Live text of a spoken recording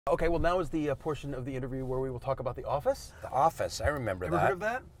Okay, well now is the portion of the interview where we will talk about The Office. The Office, I remember Ever that. heard of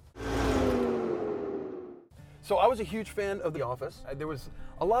that? So I was a huge fan of The Office. There was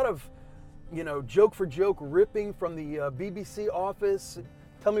a lot of, joke for joke ripping from the BBC Office.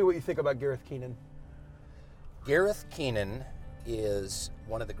 Tell me what you think about Gareth Keenan. Gareth Keenan is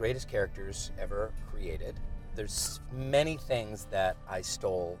one of the greatest characters ever created. There's many things that I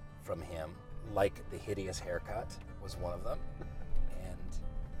stole from him, like the hideous haircut was one of them.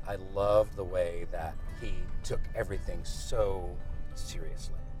 I love the way that he took everything so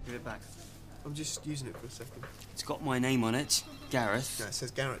seriously. Give it back. I'm just using it for a second. It's got my name on it, Gareth. Yeah, it says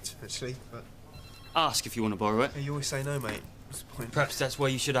Garrett, actually, but... Ask if you want to borrow it. Hey, you always say no, mate. What's the point? Perhaps that's why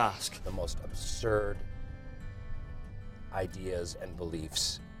you should ask. The most absurd ideas and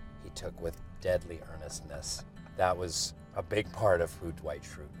beliefs he took with deadly earnestness. That was a big part of who Dwight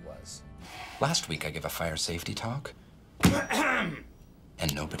Schrute was. Last week I gave a fire safety talk.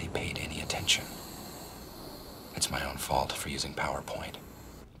 And nobody paid any attention. It's my own fault for using PowerPoint.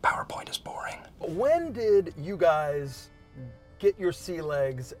 PowerPoint is boring. When did you guys get your sea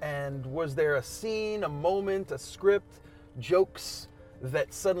legs, and was there a scene, a moment, a script, jokes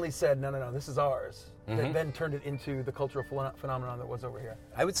that suddenly said, no, this is ours, that then turned it into the cultural phenomenon that was over here?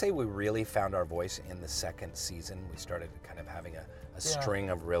 I would say we really found our voice in the second season. We started kind of having a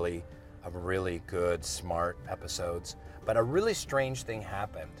string of really good, smart episodes. But a really strange thing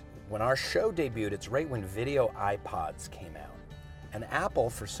happened. When our show debuted, it's right when video iPods came out. And Apple,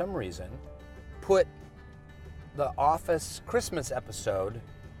 for some reason, put the Office Christmas episode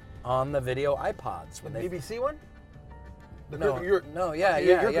on the video iPods. When the BBC one? Yeah.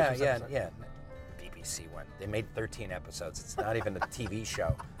 BBC one. They made 13 episodes. It's not even a TV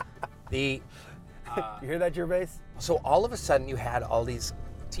show. You hear that, Gervais? So all of a sudden you had all these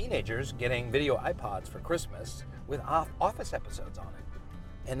teenagers getting video iPods for Christmas with Office episodes on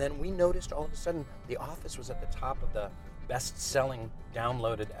it. And then we noticed all of a sudden The Office was at the top of the best-selling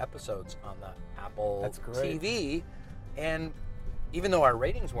downloaded episodes on the Apple TV. And even though our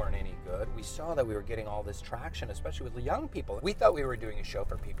ratings weren't any good, we saw that we were getting all this traction, especially with the young people. We thought we were doing a show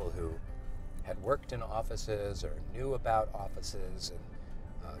for people who had worked in offices or knew about offices and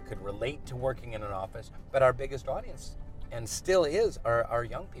could relate to working in an office. But our biggest audience, and still is, are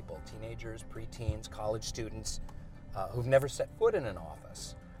young people, teenagers, preteens, college students who've never set foot in an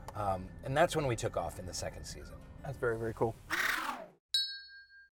office. And that's when we took off in the second season. That's very, very cool.